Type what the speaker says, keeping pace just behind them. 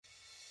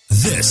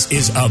This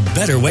is A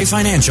Better Way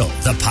Financial,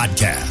 the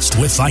podcast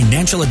with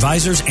financial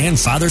advisors and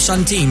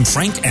father-son team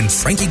Frank and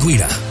Frankie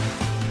Guida.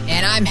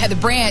 And I'm Heather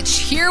Branch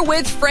here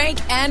with Frank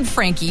and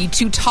Frankie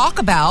to talk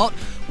about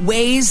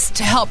ways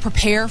to help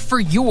prepare for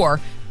your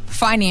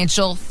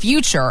financial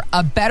future.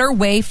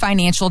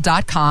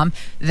 ABetterWayFinancial.com.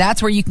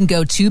 That's where you can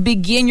go to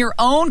begin your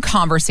own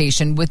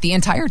conversation with the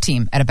entire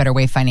team at A Better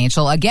Way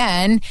Financial.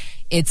 Again,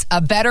 it's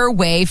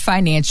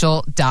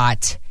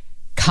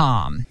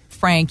ABetterWayFinancial.com.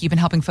 Frank, you've been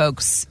helping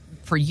folks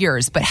for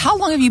years, but how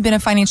long have you been a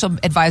financial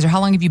advisor? How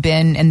long have you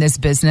been in this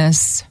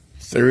business?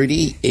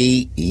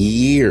 38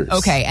 years.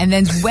 Okay, and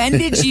then when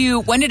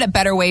did A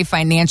Better Way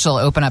Financial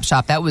open up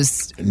shop? That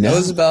was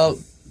about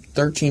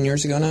 13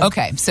 years ago now.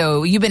 Okay,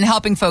 so you've been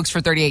helping folks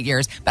for 38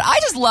 years, but I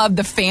just love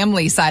the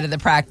family side of the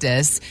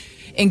practice.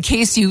 In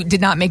case you did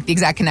not make the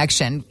exact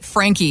connection,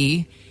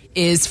 Frankie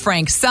is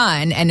Frank's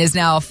son and is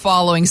now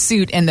following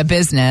suit in the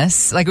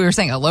business. Like we were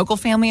saying, a local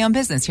family-owned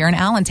business here in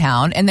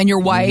Allentown. And then your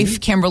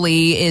wife,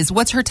 Kimberly, is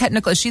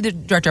she the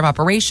director of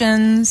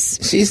operations?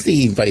 She's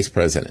the vice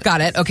president. Got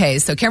it. Okay,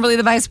 so Kimberly,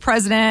 the vice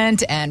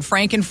president, and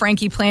Frank and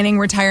Frankie planning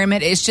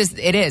retirement. It's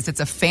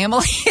a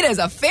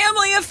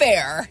family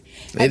affair.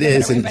 It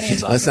is. And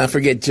let's not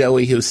forget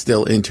Joey, who's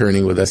still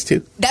interning with us,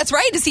 too. That's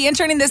right. Is he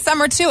interning this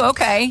summer, too?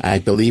 Okay. I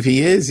believe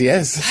he is,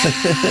 yes.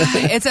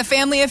 It's a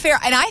family affair.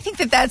 And I think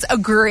that that's a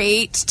great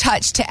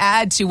touch to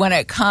add to when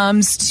it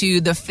comes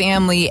to the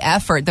family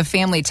effort, the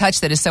family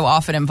touch that is so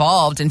often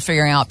involved in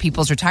figuring out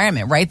people's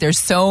retirement, right? There's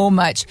so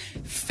much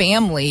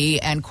family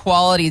and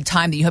quality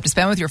time that you hope to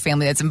spend with your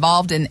family that's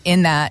involved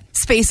in that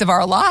space of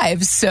our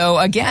lives. So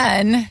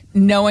again,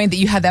 knowing that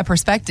you have that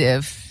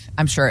perspective,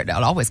 I'm sure it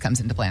always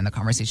comes into play in the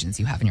conversations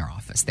you have in your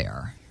office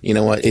there. You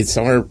know what? It's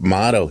our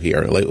motto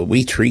here. Like,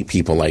 we treat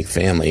people like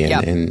family,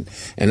 and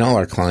all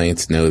our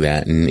clients know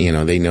that. And,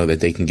 they know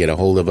that they can get a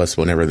hold of us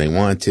whenever they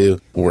want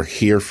to. We're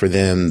here for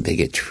them. They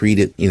get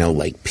treated,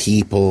 like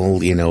people.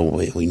 We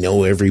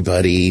know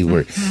everybody.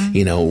 We're,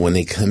 when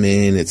they come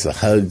in, it's the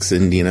hugs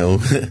and,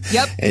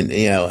 Yep. And,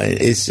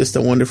 it's just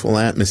a wonderful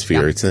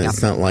atmosphere. Yep.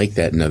 It's not like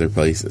that in other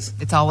places.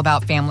 It's all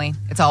about family.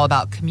 It's all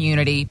about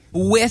community.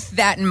 With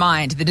that in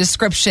mind, the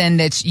description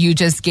that you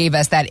just gave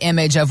us, that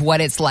image of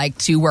what it's like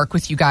to work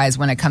with you guys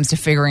when it comes to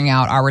figuring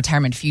out our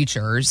retirement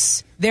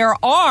futures. There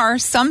are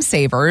some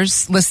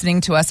savers listening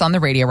to us on the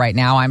radio right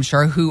now, I'm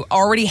sure, who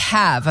already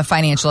have a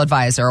financial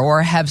advisor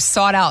or have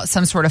sought out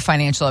some sort of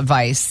financial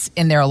advice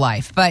in their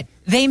life. But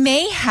they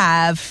may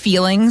have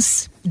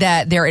feelings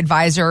that their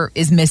advisor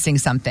is missing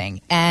something.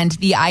 And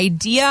the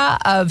idea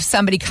of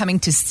somebody coming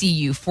to see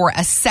you for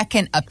a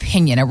second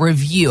opinion, a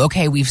review,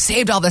 okay, we've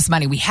saved all this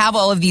money, we have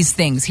all of these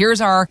things, here's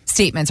our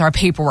statements, our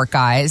paperwork,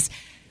 guys.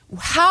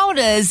 How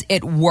does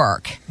it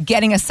work,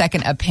 getting a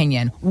second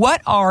opinion?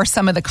 What are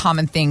some of the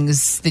common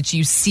things that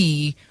you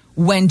see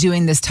when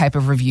doing this type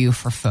of review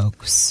for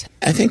folks?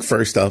 I think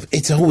first off,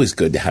 it's always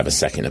good to have a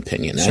second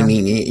opinion. Sure. I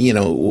mean,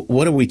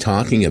 what are we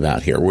talking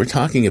about here? We're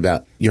talking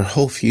about your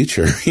whole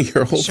future,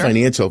 your whole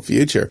financial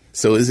future.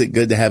 So is it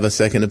good to have a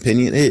second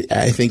opinion?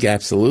 I think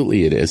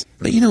absolutely it is.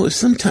 But,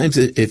 sometimes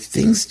if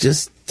things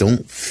just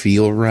don't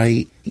feel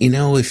right,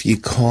 if you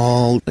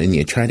call and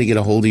you try to get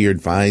a hold of your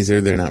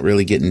advisor, they're not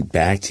really getting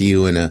back to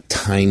you in a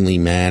timely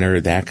manner,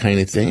 that kind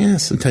of thing.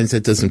 Sometimes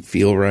that doesn't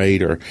feel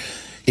right. Or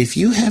if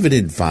you have an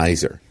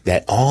advisor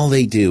that all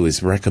they do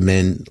is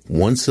recommend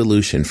one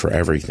solution for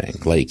everything,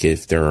 like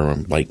if there are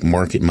like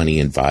market money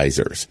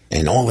advisors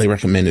and all they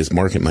recommend is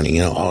market money,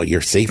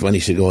 your safe money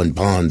should go in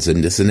bonds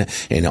and this and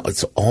that, and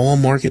it's all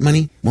market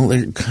money. Well,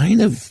 they're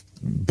kind of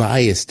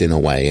biased in a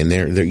way, and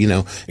they're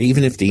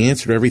even if the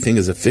answer to everything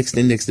is a fixed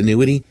indexed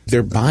annuity,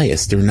 they're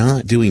biased. They're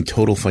not doing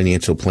total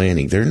financial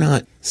planning. They're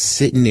not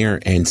sitting there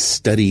and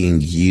studying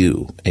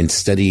you and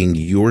studying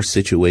your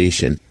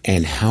situation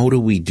and how do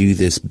we do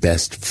this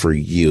best for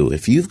you.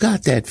 If you've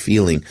got that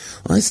feeling,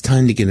 well, it's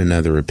time to get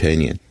another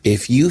opinion.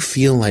 If you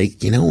feel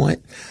like,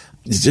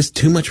 it's just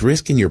too much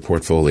risk in your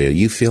portfolio.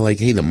 You feel like,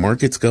 hey, the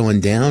market's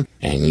going down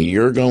and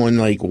you're going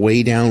like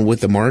way down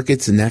with the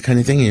markets and that kind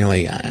of thing. And you're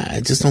like,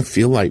 I just don't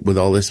feel like with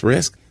all this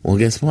risk. Well,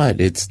 guess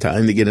what? It's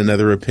time to get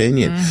another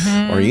opinion.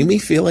 Mm-hmm. Or you may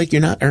feel like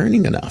you're not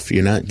earning enough.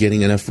 You're not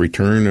getting enough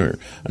return or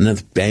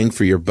enough bang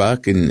for your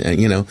buck. And,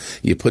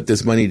 you put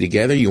this money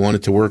together. You want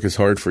it to work as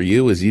hard for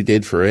you as you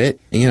did for it.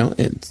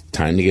 It's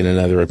time to get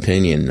another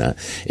opinion.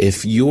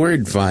 If your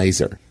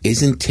advisor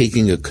isn't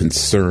taking a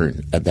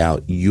concern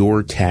about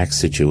your tax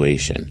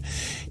situation,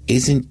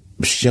 isn't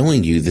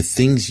showing you the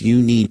things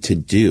you need to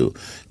do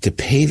to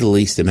pay the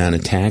least amount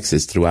of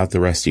taxes throughout the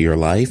rest of your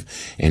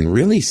life, and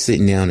really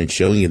sitting down and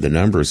showing you the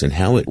numbers and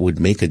how it would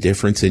make a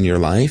difference in your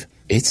life,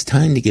 it's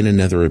time to get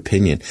another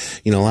opinion.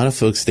 A lot of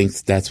folks think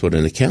that's what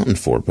an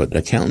accountant's for, but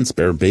accountants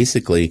are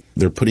basically,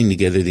 they're putting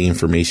together the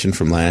information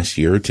from last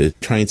year to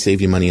try and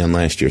save you money on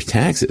last year's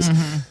taxes.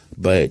 Mm-hmm.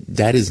 but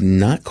that is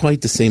not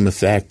quite the same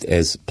effect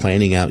as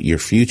planning out your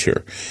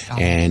future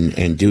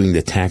and doing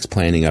the tax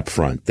planning up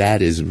front.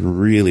 That is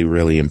really,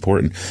 really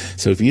important.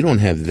 So if you don't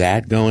have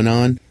that going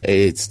on,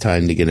 it's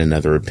time to get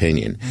another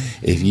opinion.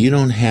 If you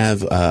don't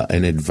have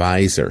an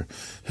advisor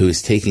who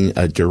is taking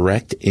a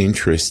direct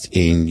interest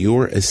in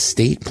your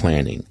estate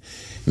planning,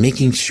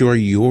 making sure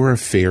your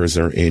affairs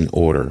are in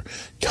order,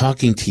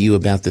 talking to you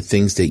about the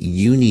things that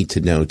you need to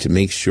know to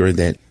make sure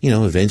that,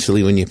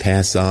 eventually when you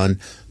pass on,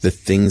 the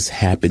things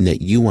happen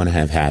that you want to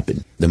have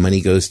happen. The money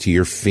goes to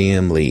your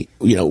family,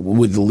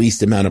 with the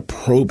least amount of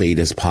probate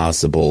as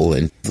possible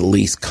and the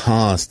least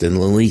cost and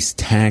the least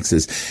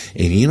taxes.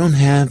 If you don't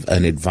have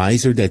an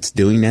advisor that's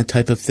doing that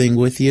type of thing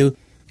with you,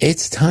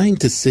 it's time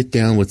to sit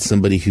down with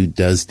somebody who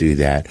does do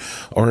that.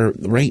 Or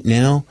right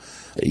now,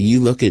 you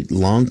look at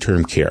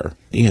long-term care,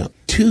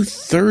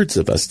 2/3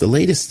 of us, the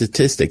latest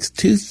statistics,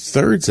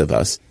 2/3 of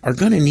us are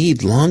going to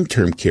need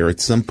long-term care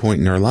at some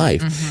point in our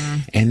life.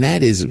 And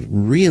that is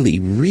really,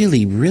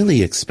 really,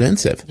 really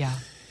expensive. Yeah.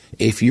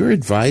 If your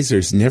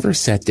advisors never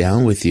sat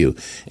down with you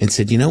and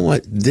said, you know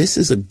what, this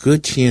is a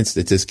good chance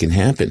that this can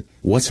happen,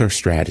 what's our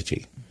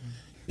strategy?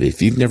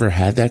 If you've never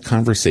had that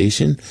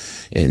conversation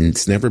and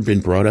it's never been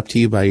brought up to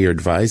you by your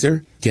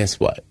advisor, guess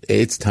what?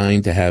 It's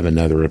time to have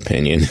another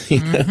opinion.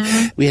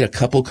 We had a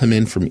couple come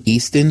in from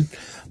Easton.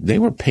 They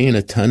were paying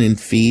a ton in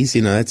fees.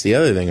 That's the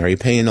other thing. Are you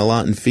paying a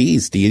lot in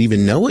fees? Do you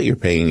even know what you're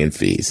paying in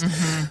fees?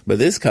 But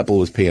this couple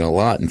was paying a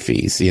lot in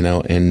fees,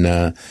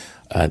 and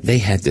they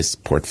had this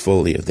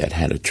portfolio that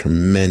had a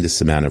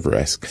tremendous amount of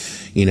risk.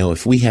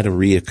 If we had a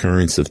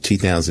reoccurrence of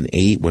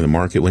 2008 where the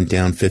market went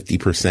down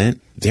 50%,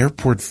 their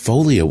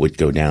portfolio would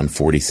go down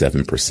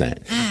 47%.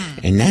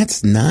 And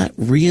that's not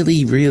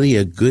really, really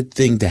a good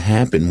thing to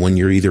happen when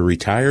you're either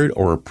retired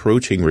or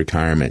approaching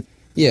retirement.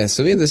 Yeah,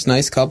 so we had this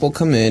nice couple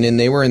come in, and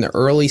they were in the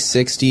early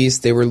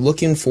 60s. They were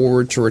looking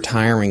forward to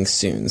retiring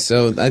soon.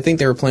 So I think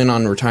they were planning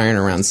on retiring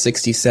around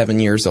 67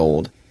 years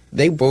old.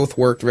 They both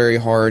worked very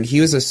hard.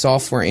 He was a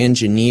software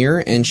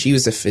engineer, and she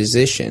was a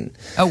physician.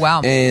 Oh,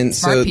 wow. And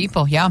smart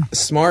people, yeah.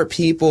 Smart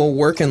people,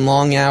 working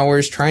long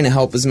hours, trying to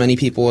help as many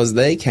people as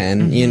they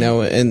can,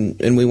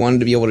 and we wanted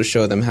to be able to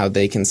show them how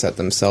they can set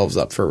themselves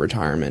up for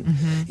retirement.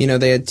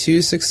 They had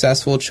 2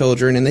 successful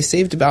children, and they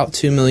saved about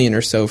 $2 million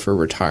or so for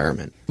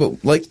retirement.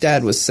 But like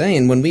Dad was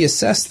saying, when we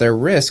assessed their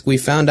risk, we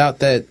found out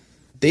that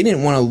they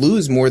didn't want to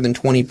lose more than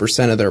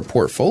 20% of their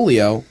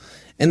portfolio,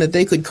 and that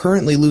they could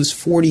currently lose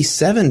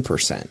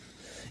 47%.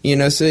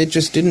 So it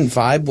just didn't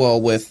vibe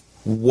well with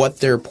what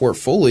their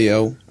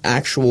portfolio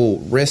actual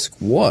risk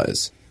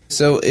was.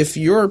 So if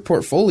your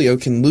portfolio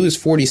can lose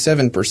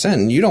 47%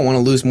 and you don't want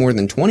to lose more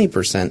than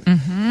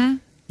 20%,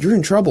 you're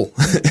in trouble.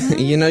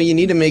 You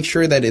need to make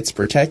sure that it's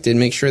protected,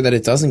 make sure that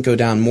it doesn't go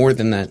down more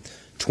than that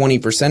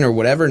 20% or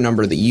whatever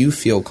number that you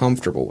feel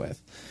comfortable with.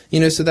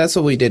 So that's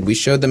what we did. We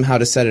showed them how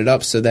to set it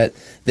up so that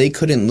they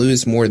couldn't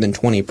lose more than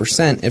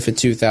 20% if a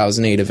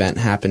 2008 event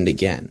happened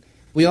again.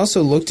 We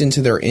also looked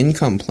into their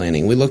income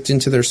planning. We looked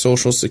into their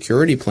Social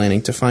Security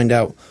planning to find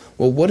out,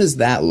 well, what does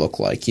that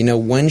look like?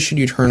 When should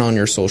you turn on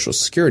your Social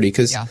Security?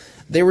 Because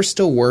they were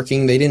still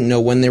working. They didn't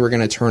know when they were going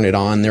to turn it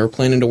on. They were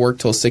planning to work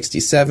till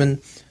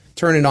 67,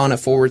 turn it on at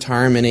full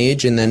retirement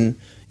age, and then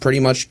pretty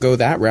much go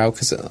that route,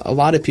 because a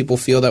lot of people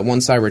feel that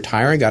once I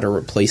retire, I got to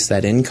replace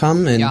that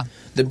income, and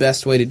the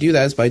best way to do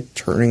that is by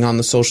turning on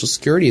the Social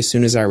Security as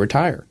soon as I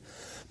retire.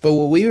 But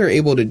what we were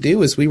able to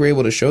do is we were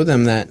able to show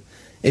them that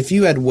if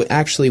you had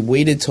actually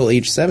waited till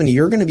age 70,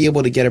 you're going to be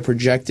able to get a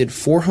projected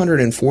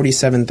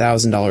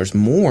 $447,000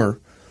 more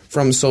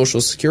from Social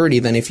Security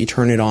than if you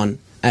turn it on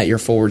at your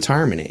full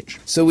retirement age.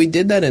 So we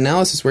did that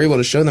analysis. We're able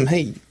to show them,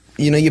 hey,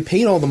 you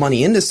paid all the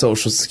money into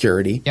Social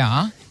Security.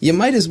 Yeah. You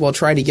might as well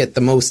try to get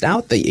the most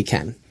out that you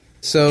can.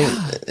 So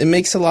it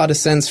makes a lot of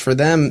sense for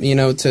them,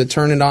 to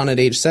turn it on at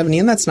age 70.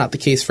 And that's not the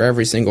case for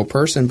every single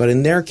person. But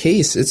in their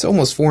case, it's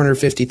almost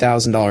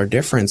 $450,000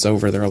 difference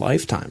over their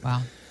lifetime.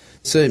 Wow.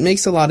 So it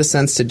makes a lot of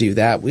sense to do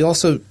that. We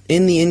also,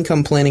 in the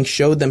income planning,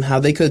 showed them how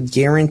they could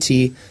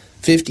guarantee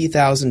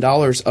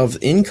 $50,000 of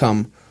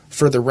income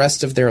for the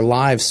rest of their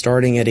lives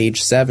starting at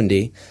age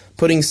 70,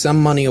 putting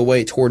some money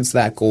away towards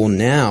that goal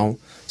now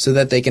so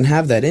that they can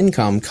have that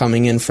income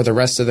coming in for the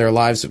rest of their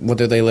lives,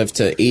 whether they live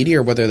to 80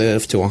 or whether they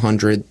live to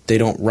 100. They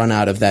don't run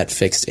out of that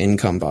fixed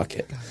income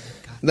bucket.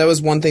 That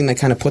was one thing that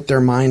kind of put their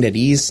mind at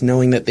ease,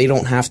 knowing that they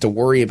don't have to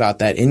worry about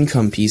that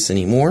income piece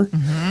anymore.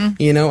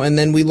 And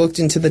then we looked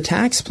into the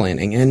tax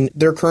planning, and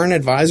their current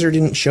advisor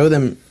didn't show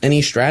them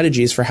any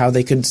strategies for how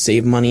they could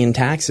save money in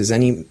taxes,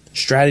 any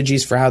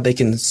strategies for how they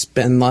can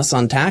spend less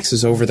on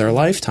taxes over their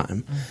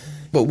lifetime.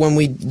 But when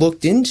we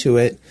looked into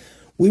it,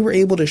 we were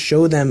able to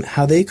show them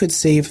how they could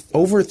save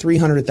over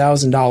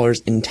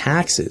 $300,000 in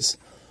taxes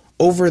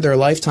over their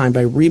lifetime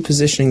by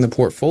repositioning the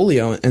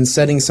portfolio and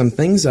setting some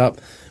things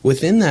up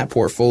within that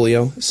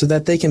portfolio so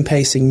that they can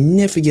pay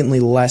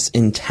significantly less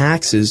in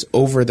taxes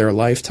over their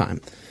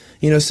lifetime.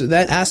 So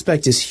that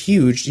aspect is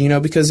huge,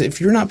 because if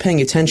you're not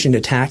paying attention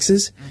to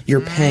taxes,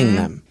 you're paying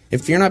them.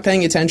 If you're not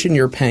paying attention,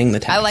 you're paying the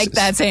taxes. I like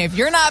that saying. If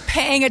you're not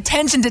paying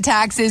attention to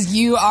taxes,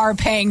 you are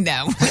paying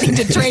them. We need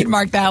to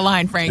trademark that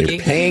line, Frankie.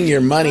 You're paying your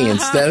money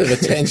instead of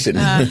attention.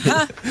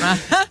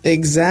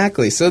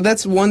 Exactly. So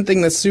that's one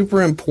thing that's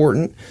super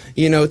important,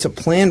 to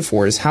plan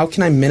for is how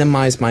can I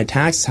minimize my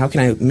taxes? How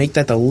can I make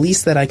that the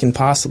least that I can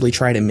possibly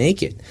try to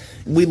make it?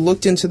 We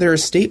looked into their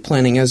estate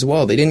planning as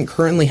well. They didn't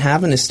currently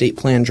have an estate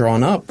plan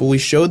drawn up, but we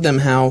showed them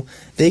how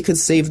they could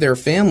save their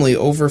family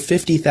over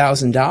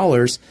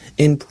 $50,000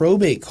 in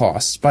probate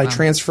costs by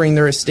transferring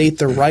their estate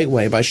the right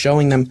way, by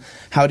showing them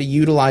how to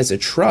utilize a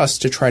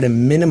trust to try to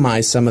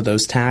minimize some of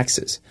those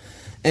taxes.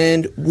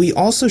 And we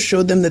also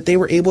showed them that they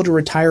were able to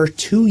retire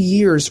 2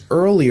 years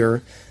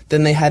earlier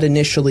than they had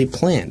initially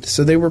planned.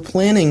 So they were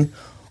planning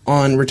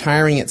on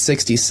retiring at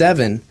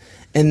 67,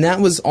 and that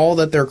was all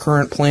that their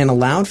current plan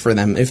allowed for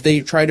them. If they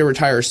tried to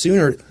retire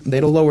sooner, they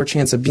had a lower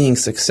chance of being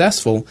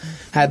successful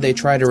had they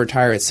tried to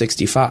retire at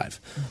 65.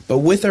 But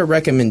with our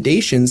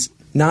recommendations,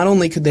 not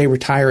only could they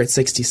retire at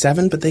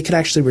 67, but they could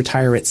actually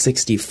retire at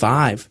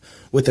 65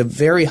 with a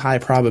very high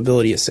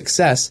probability of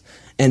success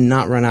and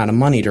not run out of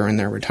money during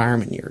their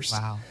retirement years.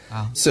 Wow.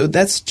 So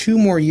that's 2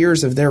 more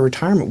years of their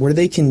retirement where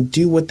they can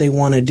do what they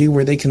want to do,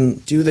 where they can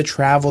do the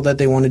travel that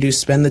they want to do,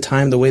 spend the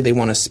time the way they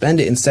want to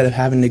spend it instead of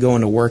having to go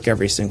into work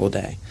every single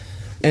day.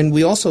 And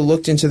we also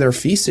looked into their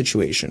fee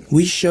situation.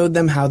 We showed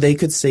them how they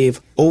could save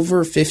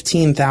over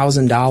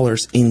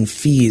 $15,000 in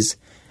fees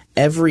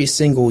every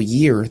single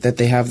year that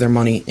they have their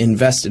money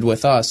invested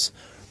with us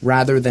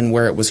rather than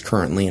where it was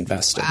currently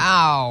invested.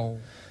 Wow.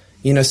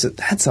 So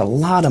that's a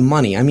lot of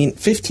money. I mean,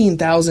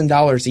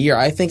 $15,000 a year.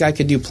 I think I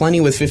could do plenty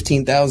with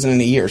 $15,000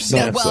 in a year.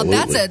 So well,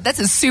 that's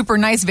a super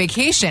nice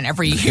vacation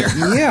every year.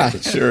 Yeah,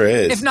 It sure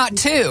is. If not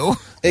 2.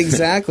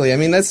 Exactly. I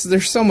mean,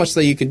 there's so much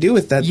that you could do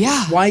with that.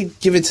 Yeah. Why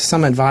give it to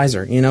some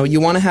advisor?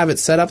 You want to have it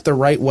set up the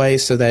right way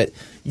so that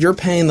you're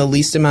paying the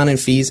least amount in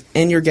fees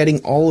and you're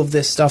getting all of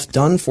this stuff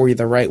done for you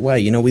the right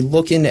way. We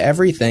look into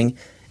everything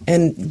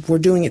and we're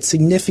doing it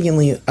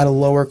significantly at a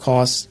lower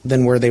cost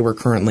than where they were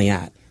currently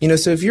at.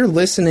 So if you're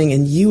listening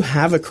and you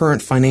have a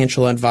current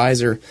financial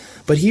advisor,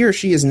 but he or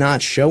she is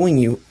not showing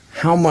you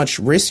how much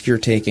risk you're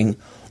taking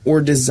or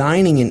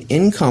designing an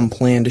income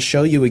plan to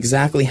show you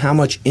exactly how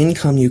much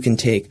income you can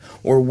take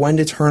or when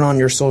to turn on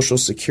your Social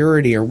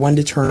Security or when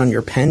to turn on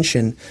your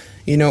pension,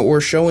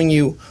 or showing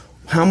you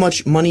how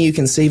much money you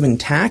can save in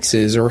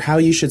taxes or how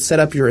you should set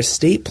up your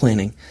estate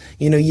planning.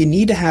 You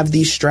need to have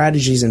these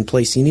strategies in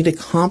place. You need a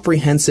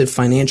comprehensive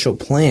financial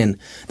plan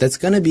that's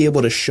going to be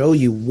able to show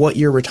you what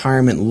your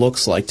retirement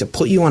looks like, to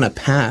put you on a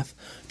path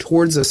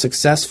towards a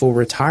successful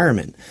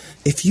retirement.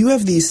 If you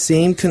have these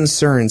same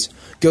concerns,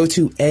 go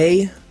to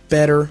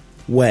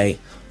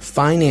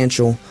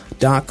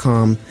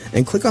abetterwayfinancial.com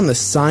and click on the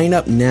Sign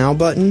Up Now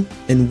button,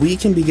 and we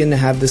can begin to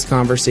have this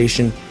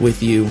conversation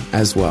with you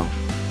as well.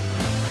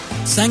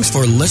 Thanks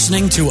for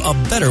listening to A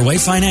Better Way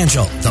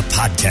Financial, the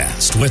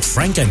podcast with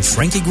Frank and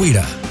Frankie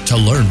Guida. To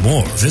learn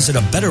more, visit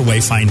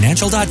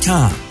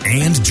abetterwayfinancial.com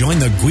and join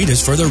the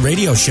Guidas for the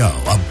radio show,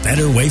 A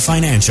Better Way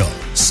Financial,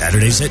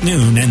 Saturdays at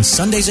noon and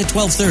Sundays at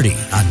 12:30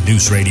 on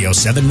News Radio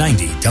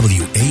 790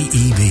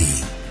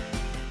 WAEB.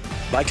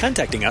 By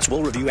contacting us,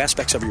 we'll review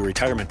aspects of your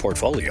retirement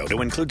portfolio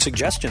to include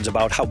suggestions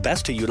about how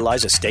best to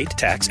utilize estate,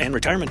 tax, and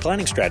retirement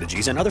planning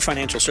strategies and other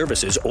financial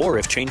services, or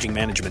if changing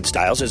management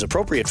styles is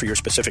appropriate for your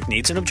specific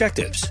needs and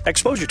objectives.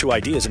 Exposure to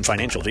ideas and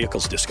financial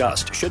vehicles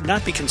discussed should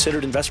not be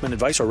considered investment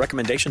advice or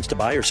recommendations to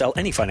buy or sell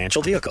any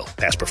financial vehicle.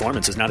 Past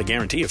performance is not a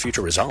guarantee of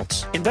future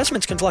results.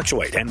 Investments can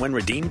fluctuate, and when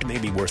redeemed may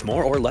be worth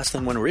more or less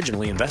than when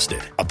originally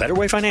invested. A Better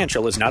Way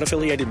Financial is not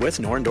affiliated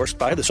with nor endorsed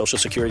by the Social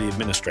Security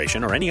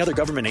Administration or any other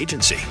government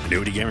agency.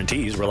 Annuity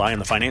guarantees rely on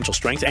the financial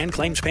strength and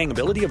claims-paying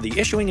ability of the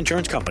issuing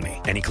insurance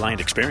company. Any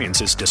client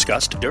experiences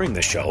discussed during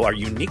this show are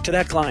unique to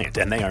that client,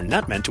 and they are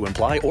not meant to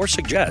imply or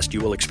suggest you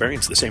will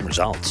experience the same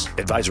results.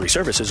 Advisory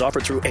services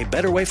offered through A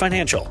Better Way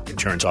Financial.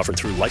 Insurance offered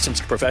through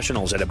licensed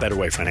professionals at A Better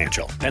Way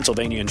Financial.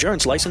 Pennsylvania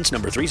Insurance License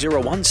number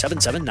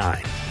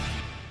 301779.